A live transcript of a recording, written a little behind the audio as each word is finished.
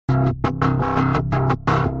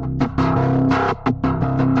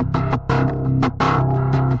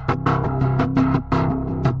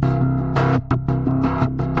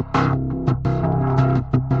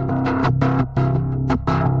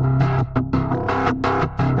Alright,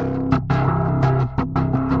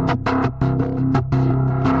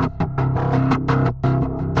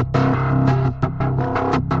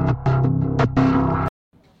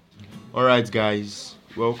 guys,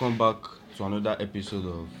 welcome back to another episode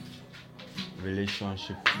of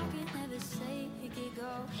Relationship Talk.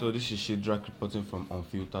 So, this is Shadrach reporting from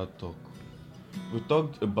Unfiltered Talk. We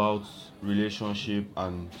talked about relationship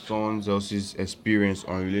and someone else's experience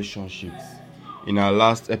on relationships in our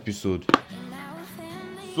last episode.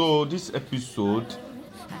 So, this episode,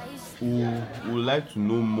 we would like to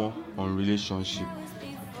know more on relationship.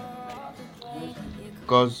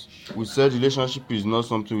 Because we said relationship is not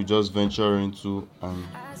something we just venture into and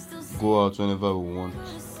go out whenever we want.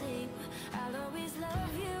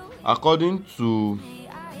 According to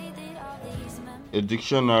a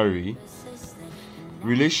dictionary,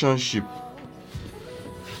 relationship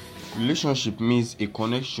means a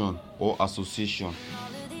connection or association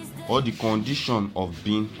or the condition of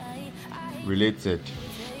being related.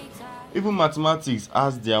 Even mathematics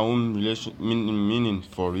has their own meaning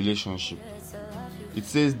for relationship. It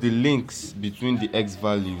says the links between the x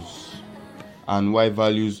values and y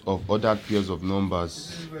values of other pairs of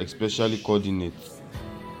numbers, especially coordinates.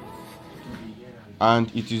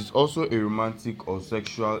 And it is also a romantic or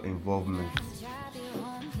sexual involvement.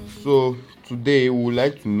 So today we would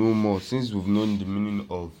like to know more, since we've known the meaning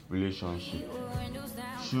of relationship.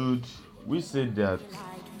 Should we say that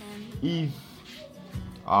if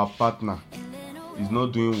our partner is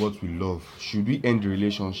not doing what we love, should we end the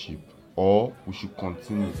relationship or we should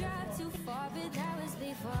continue?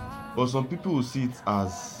 But some people will see it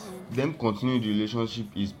as them continuing the relationship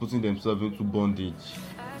is putting themselves into bondage,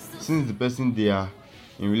 since the person they are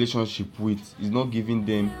in relationship with is not giving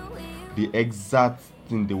them the exact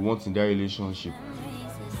thing they want in their relationship.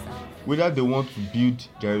 Whether they want to build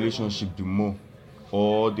their relationship the more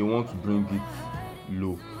or they want to bring it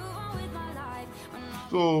low.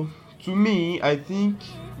 So to me, I think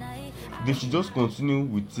they should just continue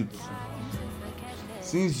with it,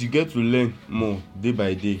 since you get to learn more day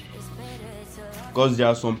by day. Because there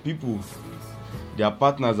are some people, their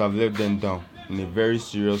partners have let them down in a very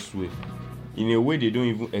serious way, in a way they don't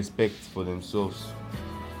even expect for themselves.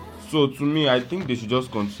 So to me, I think they should just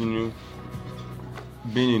continue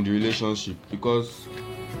being in the relationship, because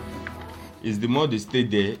it's the more they stay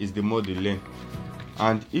there, it's the more they learn.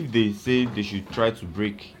 And if they say they should try to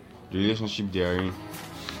break the relationship they are in,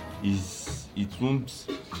 it won't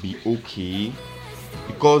be okay,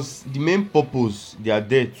 because the main purpose they are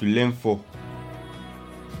there to learn for,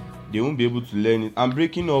 they won't be able to learn it. And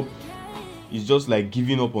breaking up is just like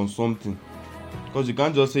giving up on something, because you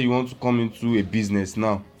can't just say you want to come into a business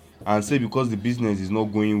now and say because the business is not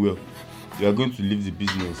going well, you are going to leave the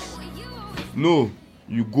business. No,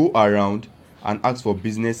 you go around and ask for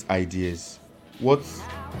business ideas. What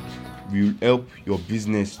will help your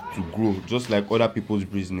business to grow, just like other people's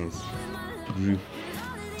business grew.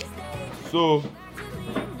 So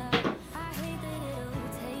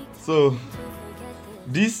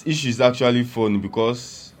this issue is actually funny,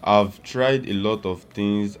 because I've tried a lot of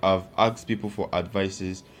things. I've asked people for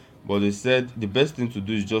advices, but they said the best thing to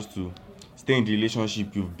do is just to stay in the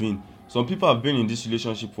relationship you've been. Some people have been in this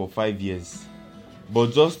relationship for 5 years,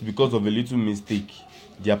 but just because of a little mistake,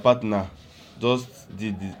 their partner just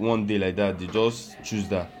did it one day like that. They just choose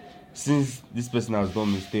that since this person has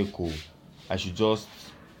done mistake,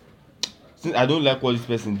 since I don't like what this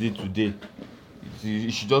person did today,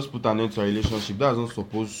 you should just put an end to a relationship. That's not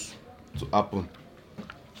supposed to happen.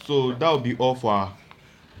 So that will be all for our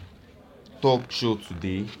talk show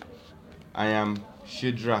today. I am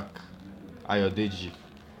Shadrach Ayodeji,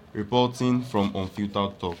 reporting from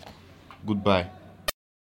Unfiltered Talk. Goodbye.